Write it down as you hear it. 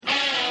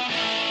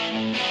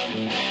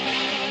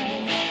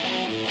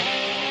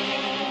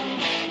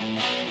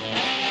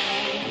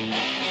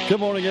Good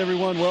morning,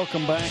 everyone.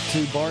 Welcome back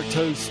to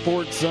Bartow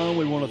Sports Zone.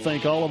 We want to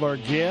thank all of our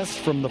guests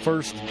from the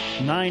first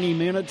 90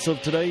 minutes of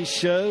today's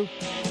show.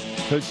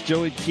 Coach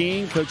Joey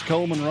King, Coach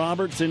Coleman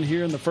Roberts in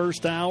here in the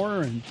first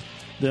hour, and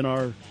then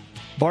our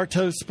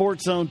Bartow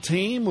Sports Zone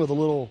team with a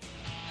little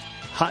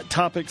hot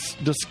topics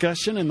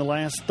discussion in the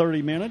last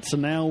 30 minutes.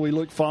 And now we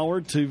look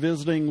forward to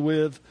visiting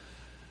with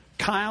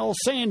Kyle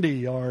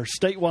Sandy, our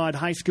statewide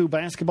high school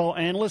basketball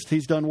analyst.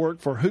 He's done work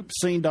for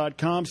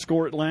hoopscene.com,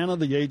 Score Atlanta,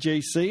 the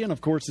AJC, and,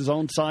 of course, his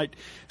own site,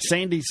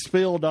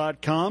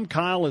 sandyspiel.com.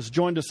 Kyle has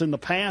joined us in the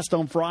past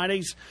on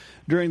Fridays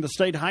during the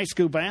state high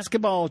school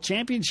basketball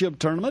championship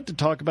tournament to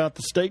talk about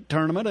the state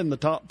tournament and the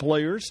top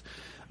players.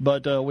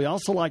 But we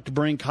also like to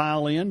bring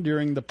Kyle in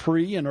during the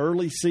pre- and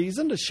early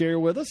season to share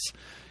with us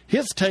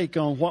his take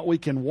on what we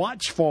can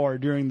watch for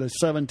during the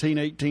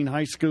 17-18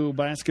 high school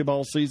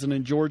basketball season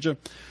in Georgia.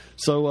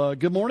 So,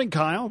 good morning,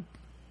 Kyle.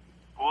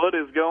 What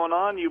is going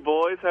on, you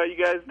boys? How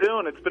you guys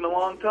doing? It's been a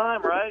long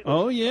time, right?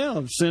 Oh,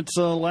 yeah, since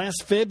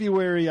last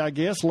February, I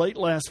guess, late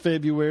last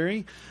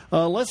February.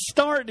 Let's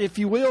start, if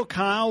you will,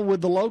 Kyle,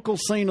 with the local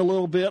scene a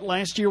little bit.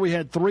 Last year we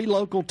had 3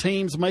 local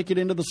teams make it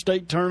into the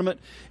state tournament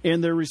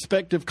in their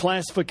respective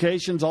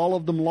classifications. All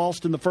of them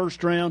lost in the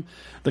first round.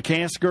 The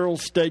Cass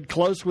girls stayed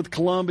close with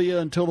Columbia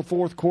until the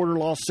fourth quarter,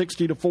 lost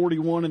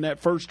 60-41 in that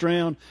first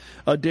round.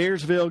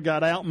 Daresville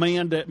got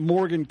outmanned at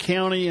Morgan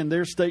County in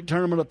their state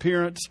tournament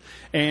appearance,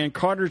 and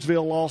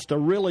Cartersville lost a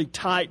really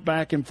tight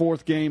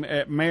back-and-forth game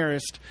at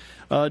Marist.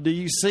 Do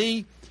you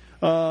see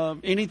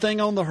anything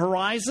on the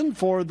horizon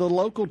for the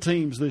local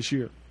teams this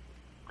year?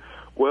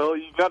 Well,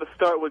 you got to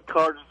start with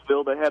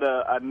Cartersville. They had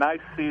a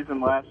nice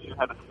season last year,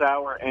 had a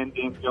sour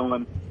ending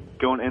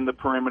going in the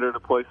perimeter to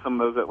play some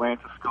of those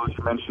Atlanta schools.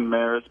 You mentioned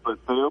Marist,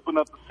 but they opened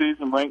up the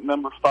season ranked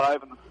number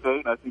 5 in the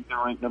state. I think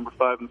they're ranked number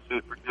 5 in the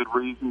state for good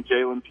reason.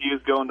 Jalen P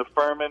is going to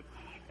Furman.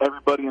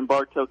 Everybody in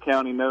Bartow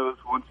County knows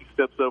once he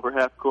steps over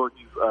half court,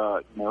 he's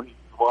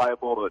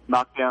liable to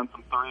knock down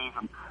some threes,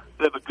 and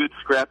they have a good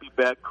scrappy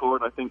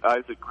backcourt. I think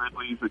Isaac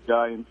Gridley is a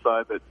guy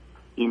inside that,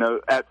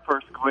 at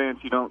first glance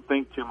you don't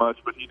think too much,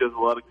 but he does a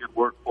lot of good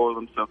work for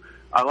them. So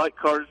I like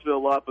Cartersville a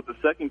lot, but the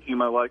second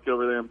team I like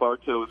over there in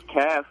Bartow is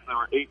Cass. They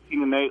were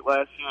 18-8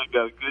 last year. They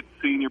got a good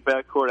senior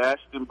backcourt: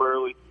 Ashton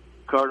Burley,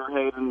 Carter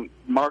Hayden,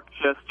 Mark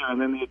Chester,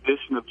 and then the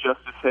addition of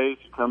Justice Hayes,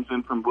 who comes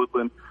in from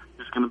Woodland,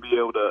 who's going to be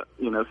able to,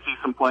 see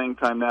some playing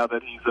time now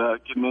that he's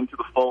getting into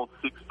the fold.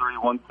 6'3",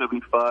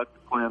 175 to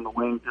play on the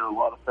wing, do a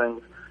lot of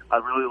things. I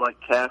really like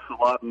Cass a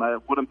lot, and I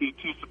wouldn't be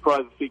too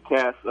surprised to see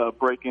Cass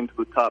break into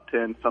the top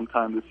 10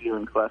 sometime this year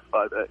in Class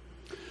 5A.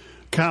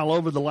 Kyle,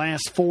 over the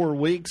last 4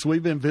 weeks,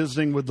 we've been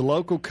visiting with the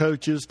local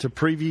coaches to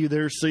preview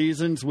their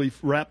seasons. We've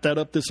wrapped that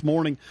up this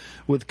morning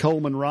with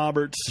Coleman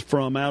Roberts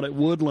from out at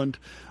Woodland.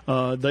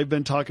 They've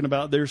been talking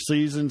about their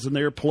seasons and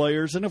their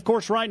players. And, of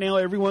course, right now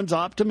everyone's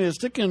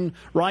optimistic, and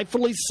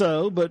rightfully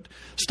so. But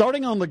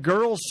starting on the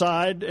girls'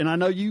 side, and I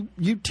know you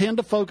tend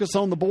to focus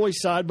on the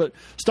boys' side, but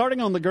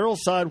starting on the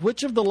girls' side,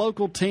 which of the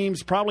local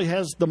teams probably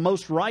has the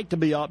most right to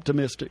be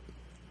optimistic?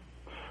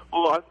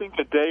 Well, I think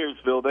at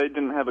Dayersville, they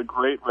didn't have a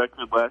great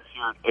record last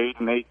year at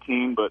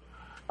 8-18, but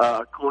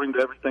according to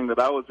everything that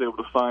I was able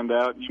to find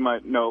out, you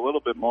might know a little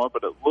bit more,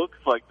 but it looks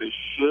like they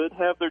should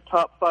have their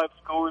top 5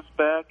 scorers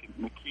back.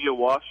 Nakia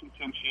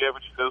Washington, she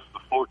averaged close to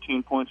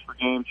 14 points per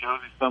game.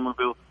 Josie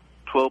Somerville,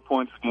 12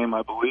 points a game.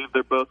 I believe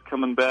they're both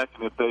coming back,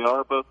 and if they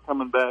are both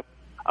coming back,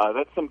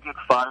 that's some good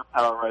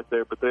firepower right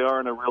there. But they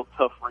are in a real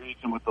tough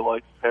region with the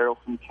likes of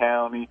Haralson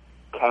County,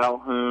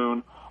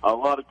 Calhoun, a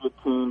lot of good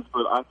teams,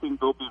 but I think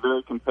they'll be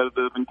very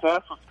competitive. And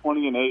Cass was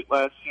 20-8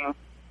 last year,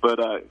 but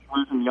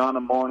losing Yana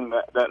Morning,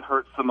 that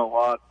hurts them a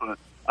lot. But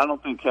I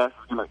don't think Cass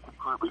is going to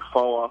completely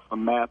fall off the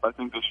map. I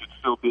think they should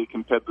still be a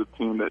competitive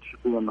team that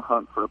should be in the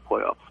hunt for a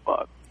playoff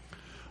spot.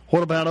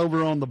 What about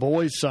over on the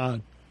boys'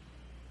 side?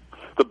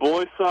 The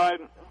boys' side,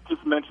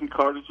 just mentioned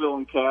Cartersville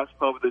and Cass,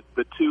 probably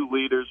the 2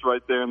 leaders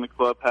right there in the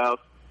clubhouse.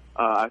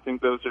 I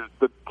think those are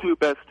the 2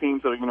 best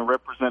teams that are going to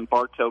represent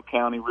Bartow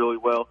County really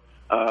well.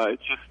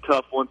 It's just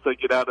tough once they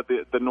get out of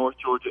the North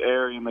Georgia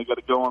area and they got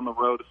to go on the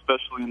road,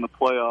 especially in the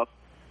playoffs.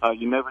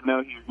 You never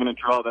know who you're going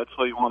to draw. That's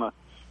why you want to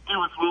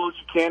do as well as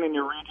you can in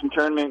your region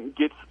tournament and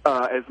get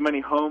as many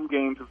home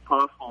games as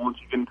possible once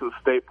you get into the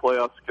state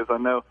playoffs, because I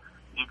know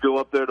you go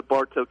up there to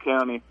Bartow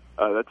County,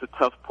 that's a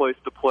tough place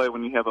to play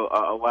when you have a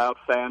loud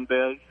fan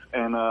base,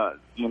 and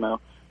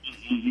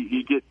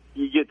you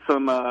get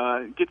some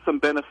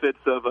benefits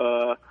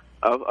of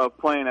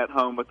playing at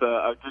home with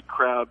a good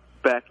crowd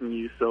backing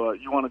you. So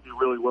you want to do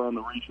really well in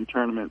the region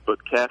tournament.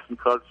 But Cass and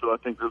Cartersville, I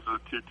think those are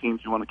the 2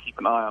 teams you want to keep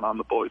an eye on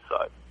the boys'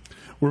 side.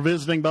 We're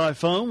visiting by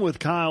phone with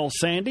Kyle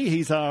Sandy.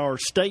 He's our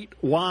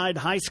statewide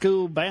high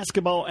school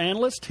basketball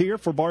analyst here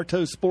for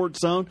Bartow Sports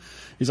Zone.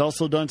 He's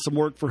also done some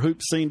work for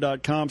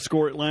hoopscene.com,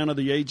 Score Atlanta,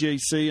 the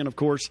AJC, and, of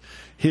course,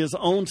 his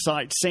own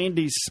site,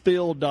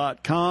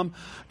 sandyspiel.com.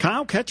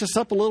 Kyle, catch us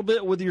up a little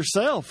bit with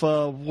yourself.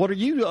 What are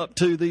you up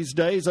to these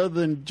days other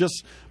than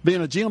just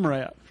being a gym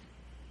rat?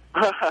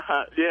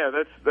 Yeah,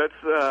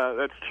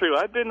 that's true.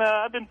 I've been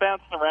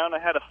bouncing around. I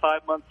had a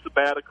 5-month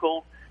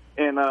sabbatical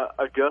in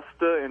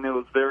Augusta, and it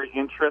was very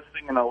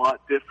interesting and a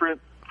lot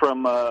different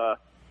from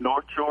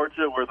North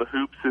Georgia, where the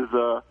hoops is,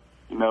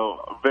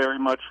 very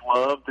much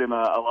loved and a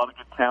lot of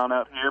good talent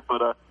out here.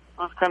 But it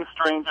was kind of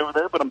strange over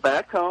there. But I'm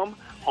back home,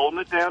 holding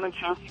it down in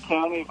Chelsea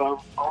County. I've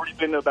already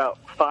been to about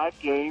 5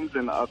 games,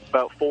 and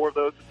about 4 of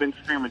those have been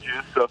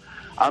scrimmages. So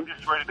I'm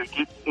just ready to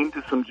get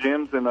into some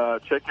gyms and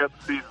check out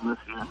the season this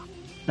year.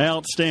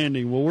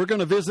 Outstanding. Well, we're going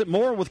to visit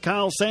more with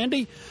Kyle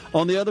Sandy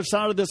on the other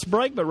side of this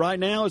break, but right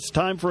now it's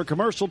time for a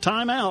commercial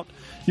timeout.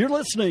 You're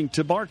listening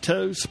to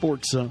Bartow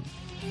Sports Zone.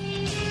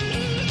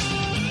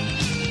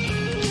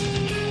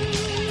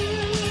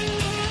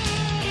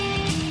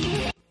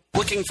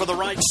 Looking for the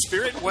right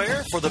spirit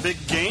wear for the big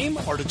game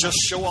or to just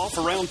show off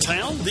around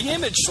town? The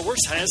Image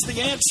Source has the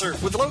answer.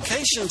 With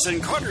locations in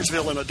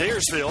Cartersville and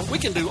Adairsville, we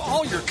can do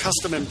all your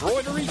custom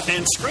embroidery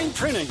and screen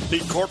printing.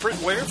 Need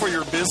corporate wear for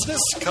your business,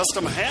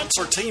 custom hats,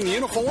 or team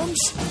uniforms?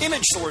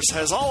 Image Source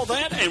has all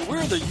that, and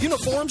we're the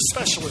uniform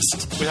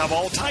specialist. We have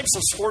all types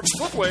of sports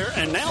footwear,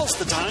 and now's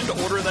the time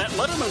to order that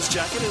Letterman's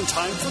jacket in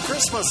time for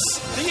Christmas.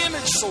 The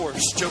Image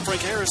Source, Joe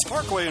Frank Harris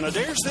Parkway in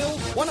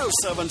Adairsville,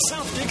 107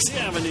 South Dixie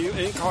Avenue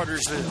in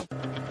Cartersville.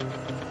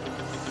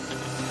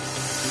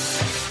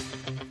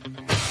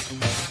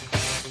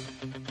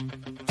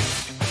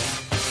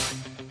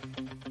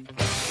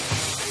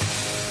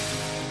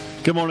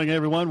 Good morning,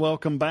 everyone.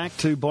 Welcome back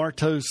to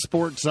Bartow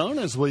Sports Zone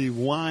as we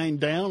wind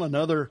down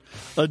another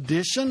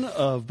edition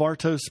of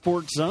Bartow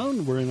Sports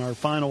Zone. We're in our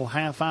final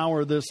half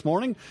hour this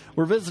morning.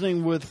 We're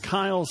visiting with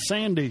Kyle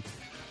Sandy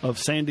of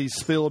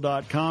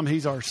sandyspiel.com.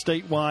 He's our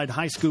statewide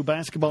high school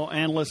basketball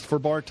analyst for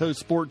Bartow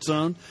Sports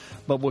Zone.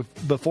 But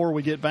before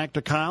we get back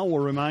to Kyle,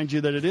 we'll remind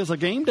you that it is a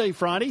game day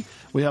Friday.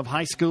 We have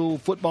high school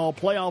football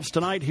playoffs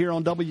tonight here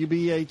on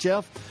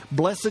WBHF.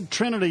 Blessed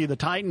Trinity, the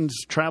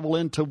Titans, travel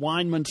into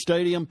Weinman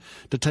Stadium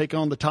to take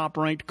on the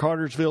top-ranked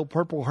Cartersville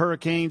Purple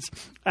Hurricanes.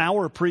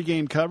 Our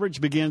pregame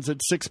coverage begins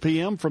at 6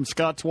 p.m. from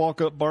Scott's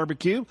Walk-Up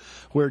Barbecue,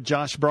 where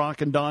Josh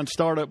Brock and Don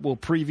Startup will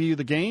preview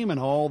the game and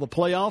all the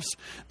playoffs.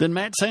 Then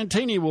Matt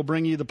Santini will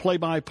bring you the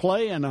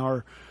play-by-play, and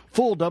our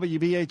full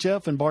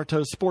WBHF and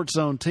Bartow Sports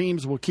Zone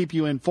teams will keep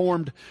you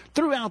informed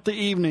throughout the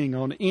evening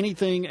on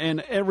anything and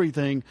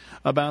everything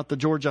about the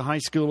Georgia High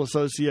School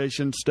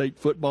Association state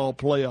football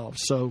playoffs.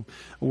 So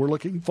we're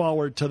looking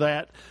forward to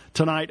that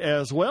tonight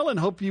as well, and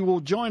hope you will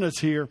join us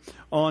here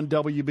on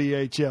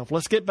WBHF.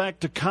 Let's get back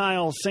to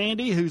Kyle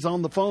Sandy, who's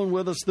on the phone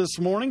with us this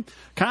morning.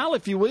 Kyle,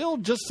 if you will,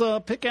 just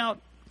pick out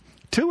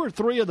 2 or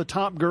 3 of the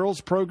top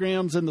girls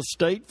programs in the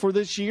state for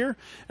this year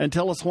and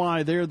tell us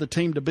why they're the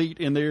team to beat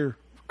in their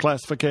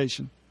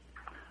classification.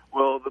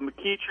 Well, the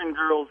McEachern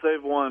girls,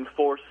 they've won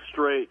 4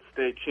 straight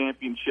state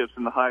championships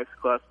in the highest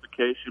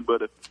classification,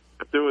 but if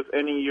there was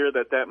any year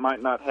that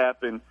might not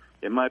happen,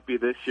 it might be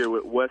this year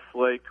with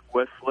Westlake.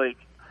 Westlake,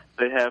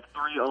 they have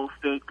 3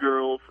 All-State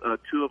girls.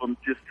 2 of them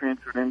just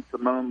transferred in.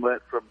 Simone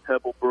Lett from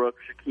Pebblebrook.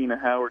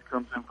 Shakina Howard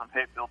comes in from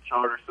Hayfield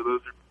Charter. So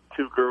those are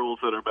 2 girls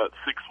that are about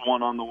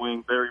 6'1" on the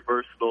wing, very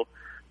versatile.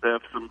 They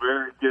have some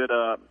very good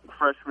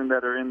freshmen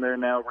that are in there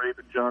now.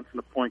 Raven Johnson,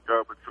 a point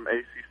guard, with some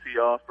ACC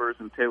offers,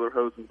 and Taylor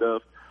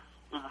Hosendove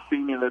is a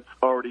senior that's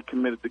already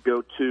committed to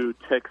go to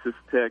Texas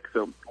Tech.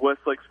 So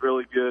Westlake's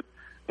really good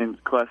in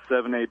Class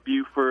 7A.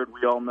 Buford,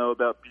 we all know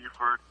about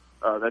Buford.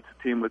 That's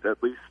a team with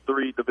at least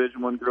 3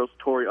 Division I girls.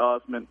 Tori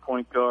Osmond,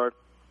 point guard.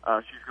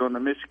 She's going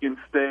to Michigan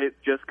State.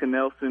 Jessica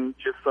Nelson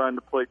just signed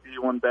to play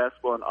D1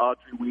 basketball, and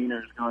Audrey Weiner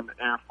is going to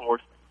Air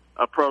Force,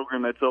 a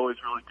program that's always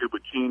really good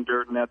with Gene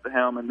Durden at the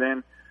helm. And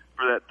then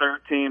for that third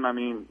team, I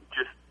mean,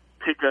 just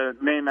pick a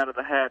name out of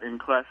the hat in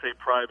Class A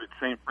private,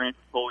 St.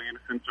 Francis, Holy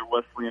Innocents, or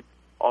Wesleyan.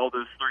 All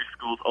those 3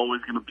 schools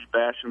always going to be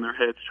bashing their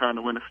heads trying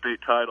to win a state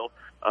title.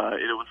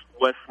 It was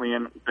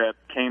Wesleyan that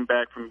came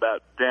back from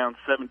about down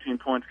 17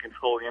 points against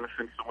Holy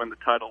Innocents to win the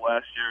title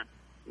last year.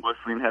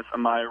 Wesleyan has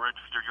Amaya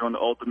Register going to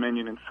Old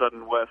Dominion and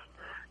Sudden West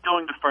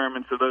going to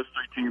Furman. So those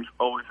 3 teams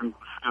always in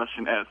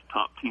discussion as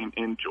top team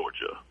in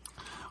Georgia.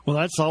 Well,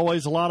 that's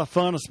always a lot of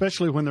fun,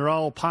 especially when they're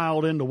all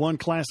piled into one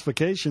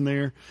classification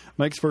there.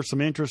 Makes for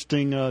some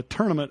interesting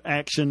tournament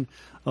action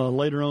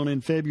later on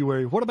in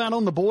February. What about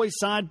on the boys'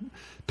 side?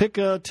 Pick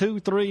 2,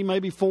 3,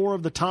 maybe 4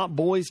 of the top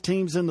boys'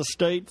 teams in the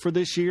state for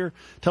this year.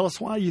 Tell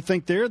us why you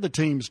think they're the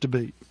teams to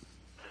beat.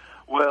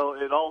 Well,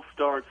 it all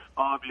starts,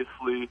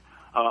 obviously,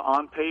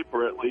 on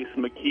paper at least.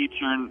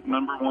 McEachern,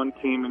 number 1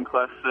 team in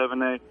Class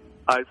 7A.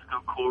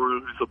 Isco Koru,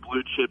 who's a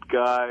blue-chip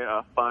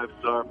guy,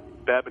 5-star.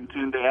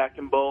 Babatunde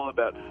Akinbola,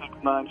 about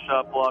 6'9"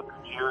 shot blocker.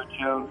 Jared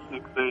Jones,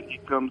 6'8", he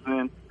comes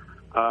in.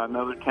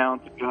 Another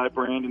talented guy,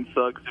 Brandon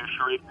Suggs, there,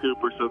 Sharif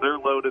Cooper. So they're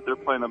loaded. They're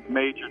playing a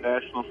major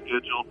national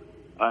schedule.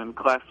 In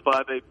Class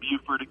 5A,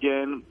 Buford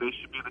again, they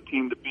should be the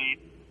team to beat.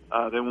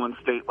 They won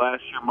state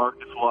last year.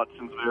 Marcus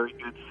Watson's very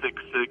good,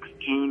 6'6",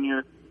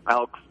 junior.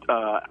 Alex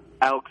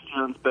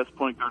Jones, best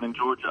point guard in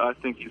Georgia. I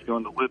think he's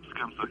going to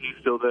Lipscomb, so he's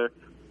still there.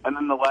 And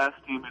then the last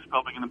team is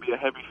probably going to be a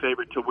heavy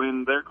favorite to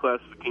win their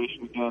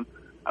classification again.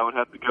 I would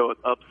have to go with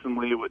Upson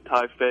Lee with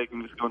Ty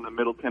Fagan, who's going to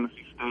Middle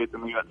Tennessee State.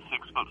 Then we got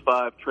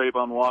 6'5"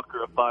 Trayvon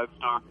Walker, a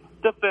 5-star.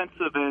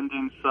 defensive end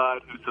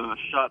inside who's a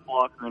shot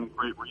blocker and a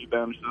great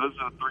rebounder. So those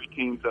are the three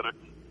teams that are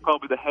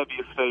probably the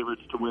heaviest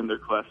favorites to win their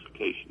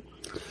classifications.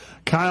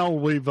 Kyle,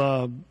 we've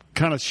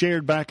kind of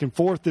shared back and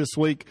forth this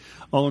week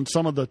on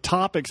some of the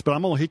topics, but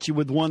I'm going to hit you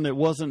with one that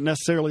wasn't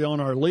necessarily on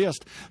our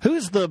list.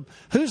 Who's the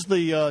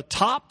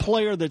top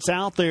player that's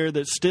out there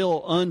that's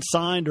still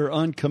unsigned or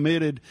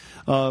uncommitted?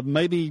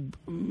 Maybe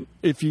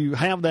if you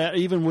have that,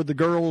 even with the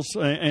girls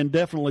and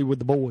definitely with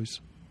the boys.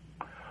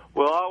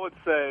 Well, I would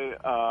say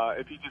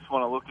if you just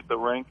want to look at the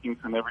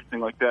rankings and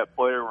everything like that,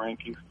 player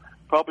rankings,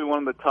 probably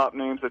one of the top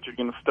names that you're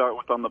going to start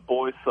with on the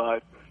boys'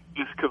 side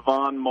is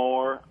Kevon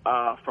Moore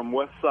from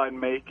Westside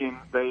Macon.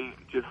 They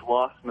just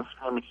lost in a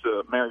scrimmage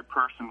to Mary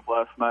Persons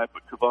last night,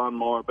 but Kevon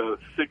Moore, about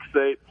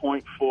 6'8",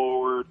 point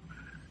forward.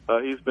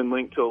 He's been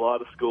linked to a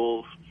lot of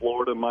schools.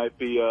 Florida might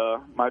be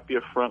a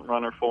front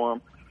runner for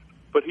him,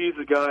 but he's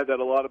a guy that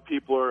a lot of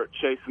people are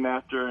chasing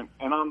after.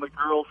 And on the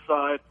girls'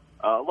 side,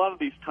 a lot of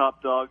these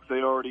top dogs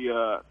they already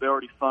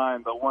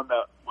signed. The one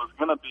that was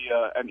going to be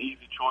an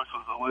easy choice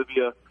was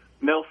Olivia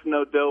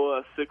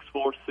Nelson-Odoa,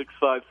 6'4",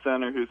 6'5"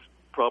 center, who's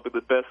probably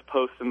the best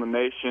post in the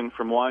nation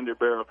from Winder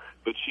Barrow,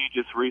 but she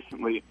just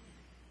recently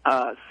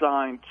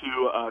signed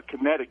to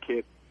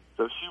Connecticut.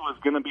 So she was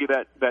going to be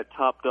that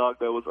top dog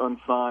that was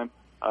unsigned.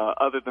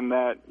 Other than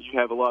that, you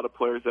have a lot of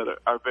players that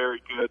are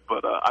very good,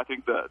 but I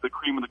think the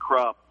cream of the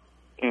crop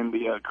in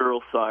the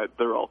girls' side,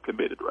 they're all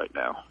committed right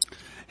now.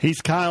 He's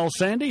Kyle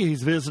Sandy.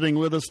 He's visiting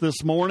with us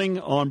this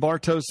morning on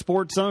Bartow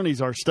Sports Zone. He's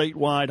our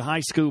statewide high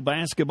school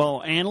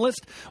basketball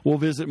analyst. We'll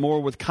visit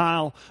more with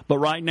Kyle, but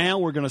right now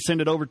we're going to send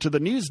it over to the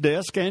news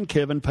desk and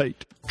Kevin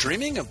Pate.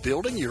 Dreaming of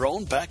building your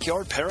own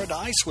backyard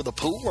paradise with a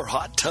pool or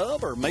hot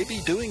tub, or maybe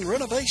doing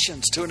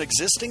renovations to an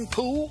existing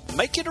pool?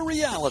 Make it a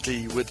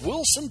reality with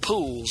Wilson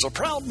Pools, a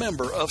proud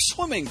member of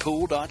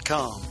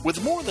SwimmingPool.com.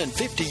 With more than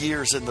 50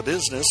 years in the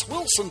business,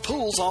 Wilson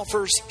Pools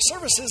offers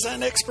services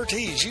and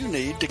expertise you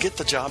need to get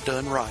the job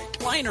done right.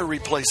 Liner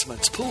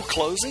replacements, pool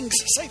closings,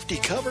 safety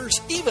covers,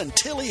 even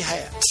Tilly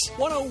hats.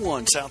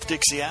 101 South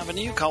Dixie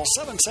Avenue. Call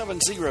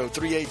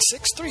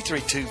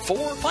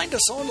 770-386-3324. Find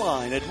us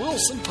online at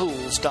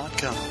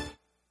wilsonpools.com.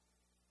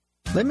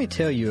 Let me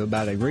tell you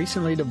about a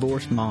recently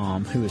divorced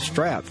mom who is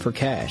strapped for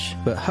cash,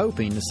 but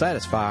hoping to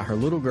satisfy her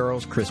little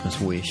girl's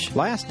Christmas wish.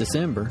 Last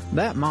December,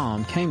 that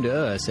mom came to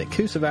us at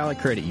Coosa Valley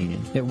Credit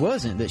Union. It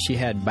wasn't that she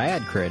had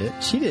bad credit.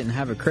 She didn't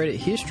have a credit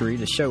history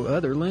to show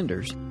other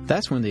lenders.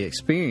 That's when the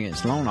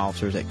experienced loan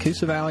officers at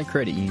Coosa Valley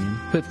Credit Union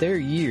put their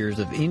years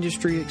of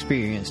industry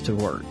experience to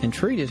work and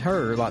treated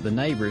her like the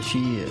neighbor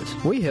she is.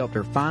 We helped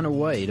her find a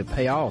way to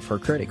pay off her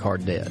credit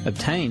card debt,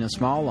 obtain a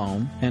small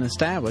loan, and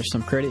establish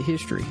some credit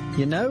history.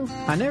 You know,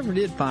 I never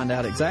did find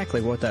out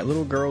exactly what that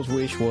little girl's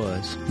wish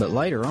was, but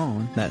later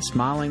on, that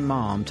smiling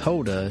mom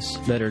told us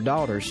that her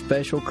daughter's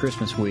special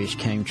Christmas wish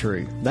came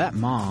true. That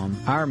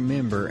mom, our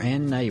member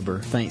and neighbor,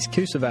 thinks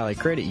Coosa Valley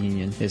Credit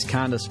Union is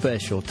kind of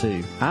special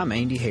too. I'm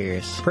Andy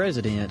Harris,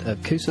 president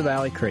of Coosa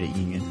Valley Credit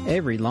Union.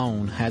 Every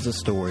loan has a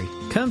story.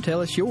 Come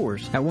tell us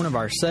yours at one of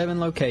our 7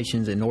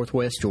 locations in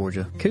Northwest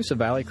Georgia. Coosa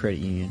Valley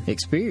Credit Union.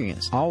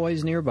 Experience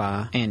always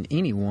nearby, and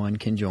anyone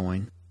can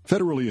join.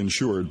 Federally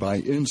insured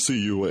by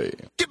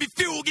NCUA. Give me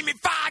fuel, give me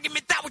fire, give me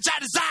that which I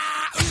desire.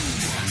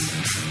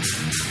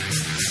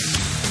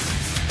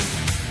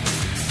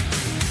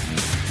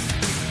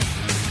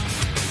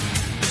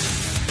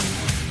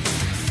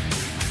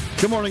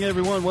 Good morning,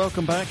 everyone.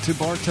 Welcome back to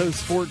Bartow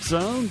Sports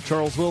Zone.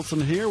 Charles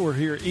Wilson here. We're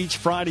here each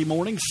Friday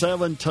morning,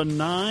 7 to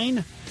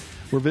 9.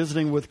 We're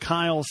visiting with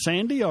Kyle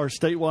Sandy, our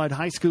statewide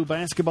high school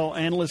basketball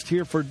analyst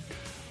here for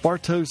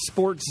Bartow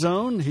Sports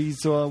Zone.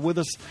 He's with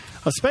us,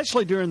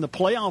 especially during the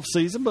playoff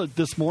season, but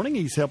this morning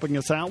he's helping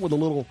us out with a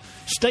little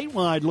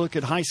statewide look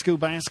at high school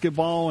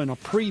basketball and a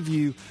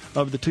preview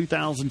of the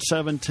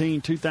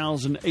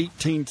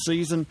 2017-2018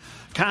 season.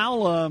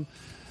 Kyle,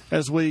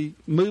 as we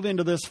move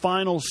into this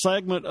final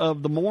segment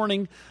of the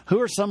morning,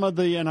 who are some of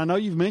the, and I know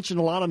you've mentioned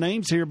a lot of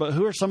names here, but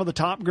who are some of the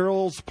top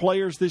girls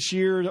players this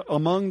year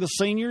among the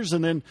seniors,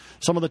 and then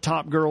some of the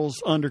top girls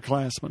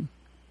underclassmen?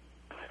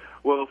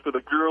 Well, for the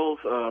girls,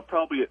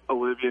 probably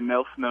Olivia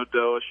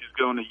Nelson-Odoa. She's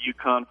going to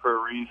UConn for a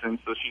reason,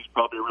 so she's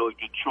probably a really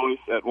good choice.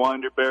 At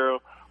Winder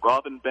Barrow,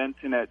 Robin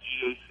Benton at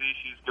GAC.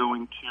 She's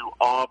going to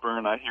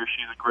Auburn. I hear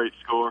she's a great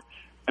scorer.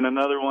 And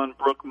another one,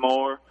 Brooke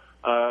Moore.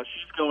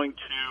 She's going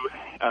to,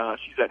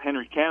 she's at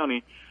Henry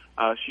County.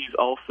 She's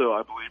also,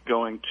 I believe,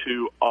 going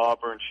to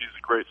Auburn. She's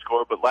a great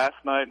scorer. But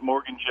last night,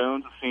 Morgan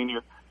Jones, a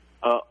senior,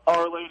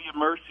 Our Lady of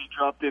Mercy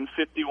dropped in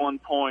 51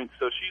 points,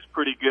 so she's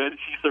pretty good.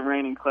 She's the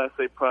reigning Class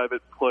A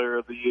Private Player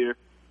of the Year.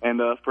 And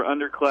for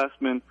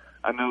underclassmen,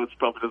 I know it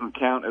probably doesn't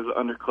count as an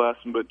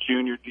underclassman, but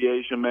junior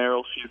Deasia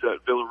Merrill, she's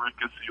at Villa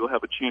Rica, so you'll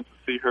have a chance to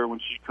see her when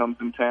she comes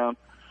in town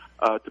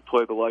to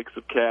play the likes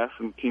of Cass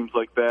and teams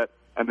like that.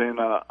 And then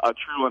a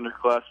true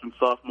underclassman,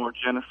 sophomore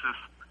Genesis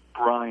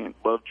Bryant,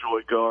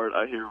 Lovejoy guard.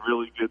 I hear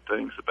really good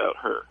things about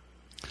her.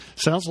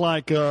 Sounds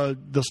like the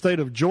state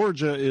of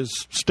Georgia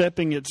is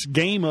stepping its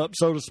game up,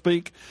 so to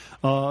speak,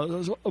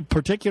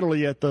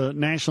 particularly at the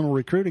national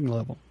recruiting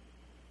level.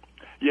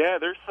 Yeah,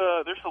 there's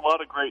a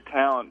lot of great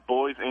talent,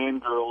 boys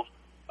and girls.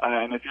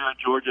 And if you're a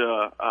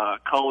Georgia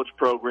college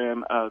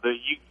program,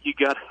 you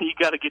got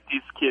to get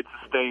these kids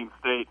to stay in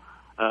state.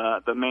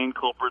 The main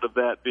culprit of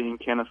that being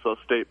Kennesaw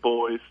State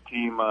boys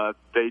team.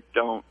 They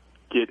don't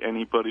get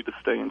anybody to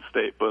stay in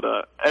state. But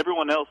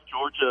everyone else,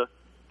 Georgia,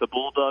 the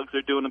Bulldogs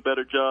are doing a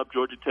better job.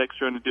 Georgia Tech's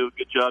trying to do a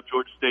good job.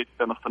 Georgia State's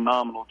done a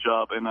phenomenal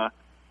job. And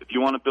if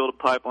you want to build a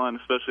pipeline,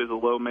 especially as a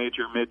low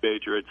major, mid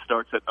major, it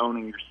starts at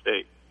owning your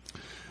state.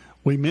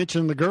 We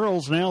mentioned the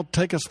girls. Now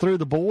take us through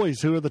the boys.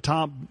 Who are the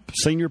top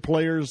senior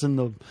players in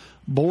the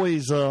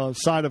boys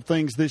side of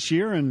things this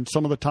year, and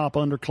some of the top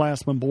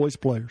underclassmen boys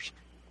players?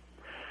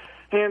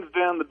 Hands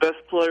down, the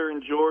best player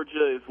in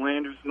Georgia is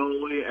Landers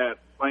Noley at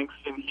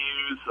Langston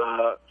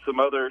Hughes. Some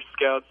other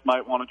scouts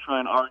might want to try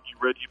and argue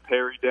Reggie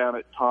Perry down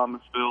at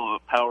Thomasville, a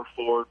power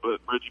forward, but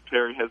Reggie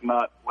Perry has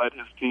not led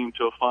his team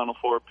to a Final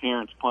Four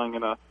appearance, playing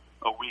in a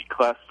weak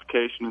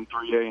classification in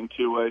 3A and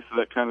 2A, so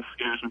that kind of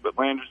scares me. But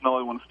Landers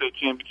Noley won a state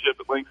championship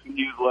at Langston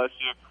Hughes last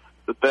year,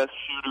 the best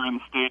shooter in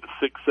the state,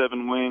 a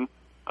 6'7" wing.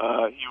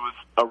 He was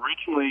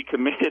originally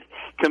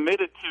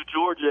committed to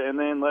Georgia, and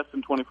then less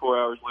than 24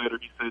 hours later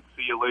he said,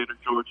 "See you later,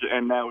 Georgia,"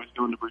 and now he's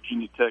going to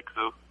Virginia Tech.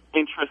 So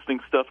interesting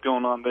stuff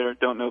going on there.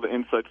 Don't know the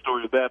inside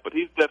story of that, but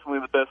he's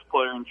definitely the best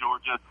player in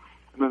Georgia.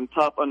 And then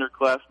top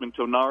underclassman,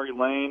 Tonari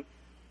Lane,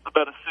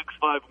 about a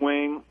 6'5"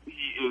 wing.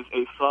 He is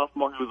a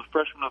sophomore. He was a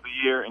freshman of the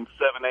year in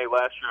 7A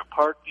last year at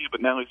Parkview,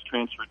 but now he's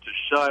transferred to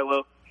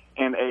Shiloh.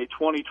 And a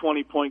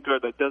 2020 point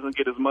guard that doesn't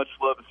get as much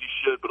love as he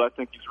should, but I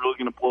think he's really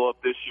going to blow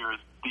up this year, is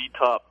the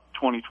top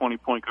 2020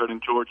 point guard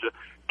in Georgia,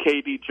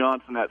 K.D.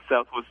 Johnson at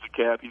Southwest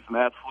DeKalb. He's an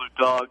absolute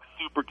dog,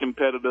 super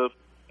competitive,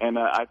 and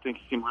I think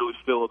he can really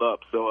fill it up.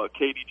 So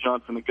K.D.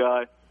 Johnson, a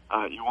guy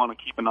you want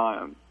to keep an eye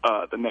on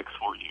the next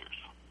 4 years.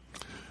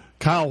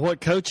 Kyle, what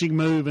coaching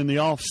move in the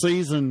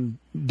off-season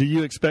do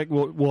you expect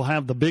will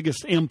have the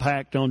biggest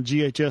impact on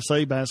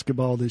GHSA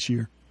basketball this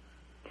year?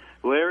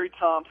 Larry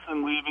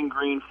Thompson leaving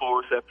Green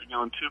Forest after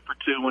going 2 for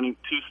 2, winning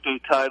 2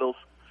 state titles,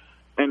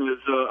 and his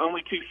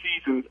only 2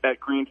 seasons at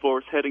Green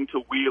Forest, heading to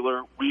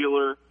Wheeler.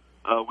 Wheeler,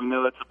 we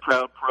know that's a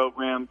proud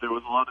program. There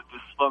was a lot of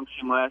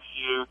dysfunction last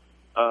year.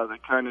 They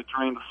kind of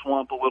drained the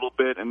swamp a little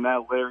bit, and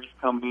now Larry's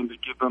coming in to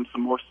give them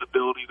some more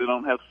stability. They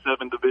don't have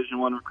 7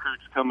 Division I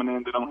recruits coming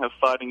in. They don't have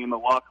fighting in the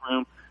locker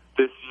room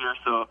this year.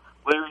 So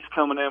Larry's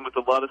coming in with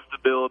a lot of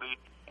stability,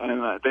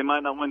 and they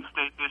might not win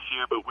state this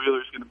year, but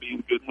Wheeler's going to be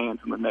in good hands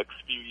in the next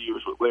few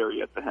years with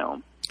Larry at the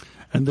helm.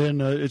 And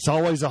then it's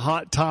always a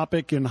hot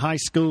topic in high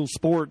school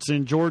sports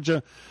in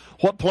Georgia.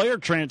 What player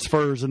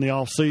transfers in the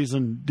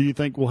offseason do you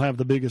think will have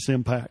the biggest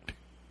impact?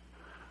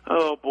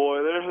 Oh,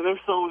 boy, there's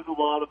always a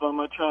lot of them.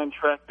 I try and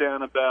track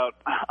down about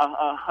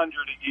 100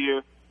 a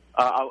year.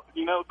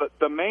 But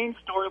the main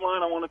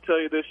storyline I want to tell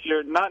you this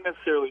year, not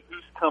necessarily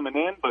who's coming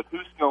in, but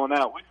who's going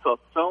out. We saw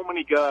so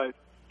many guys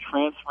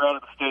transfer out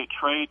of the state.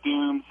 Trey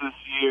Dooms this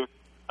year,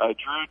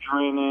 Drew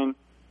Drennan,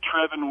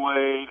 Trevin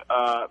Wade,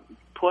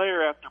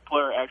 player after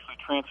player actually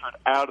transferred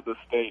out of the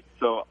state.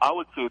 So I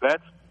would say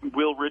that's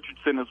Will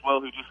Richardson as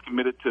well, who just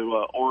committed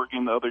to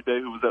Oregon the other day,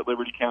 who was at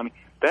Liberty County.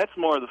 That's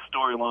more of the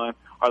storyline,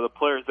 are the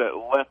players that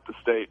left the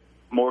state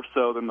more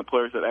so than the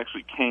players that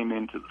actually came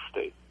into the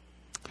state.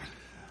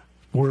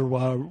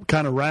 We're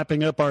kind of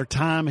wrapping up our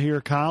time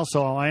here, Kyle,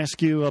 so I'll ask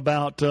you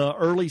about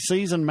early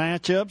season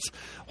matchups.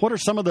 What are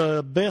some of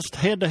the best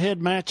head-to-head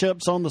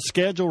matchups on the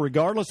schedule,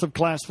 regardless of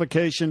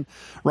classification,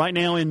 right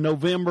now in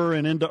November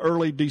and into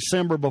early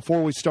December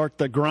before we start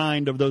the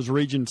grind of those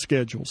region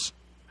schedules?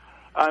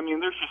 I mean,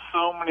 there's just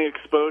so many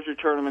exposure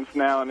tournaments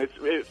now, and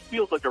it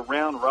feels like a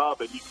round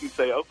robin. You can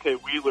say, okay,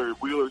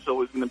 Wheeler's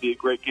always going to be a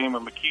great game, or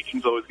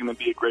McEachin's always going to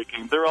be a great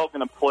game. They're all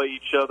going to play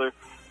each other.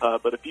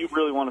 But if you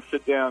really want to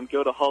sit down,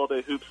 go to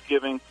Holiday Hoops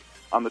Giving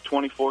on the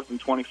 24th and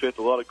 25th.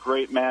 A lot of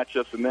great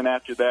matchups. And then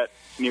after that,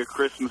 near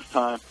Christmas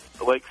time,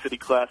 the Lake City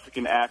Classic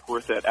in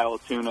Ackworth at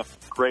Allatoona.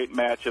 Great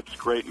matchups,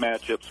 great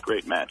matchups,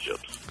 great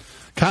matchups.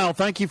 Kyle,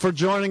 thank you for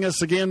joining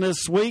us again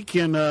this week,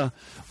 and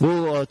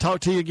we'll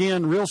talk to you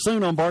again real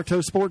soon on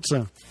Bartow Sports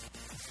Zone.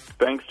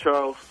 Thanks,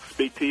 Charles.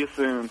 Speak to you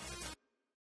soon.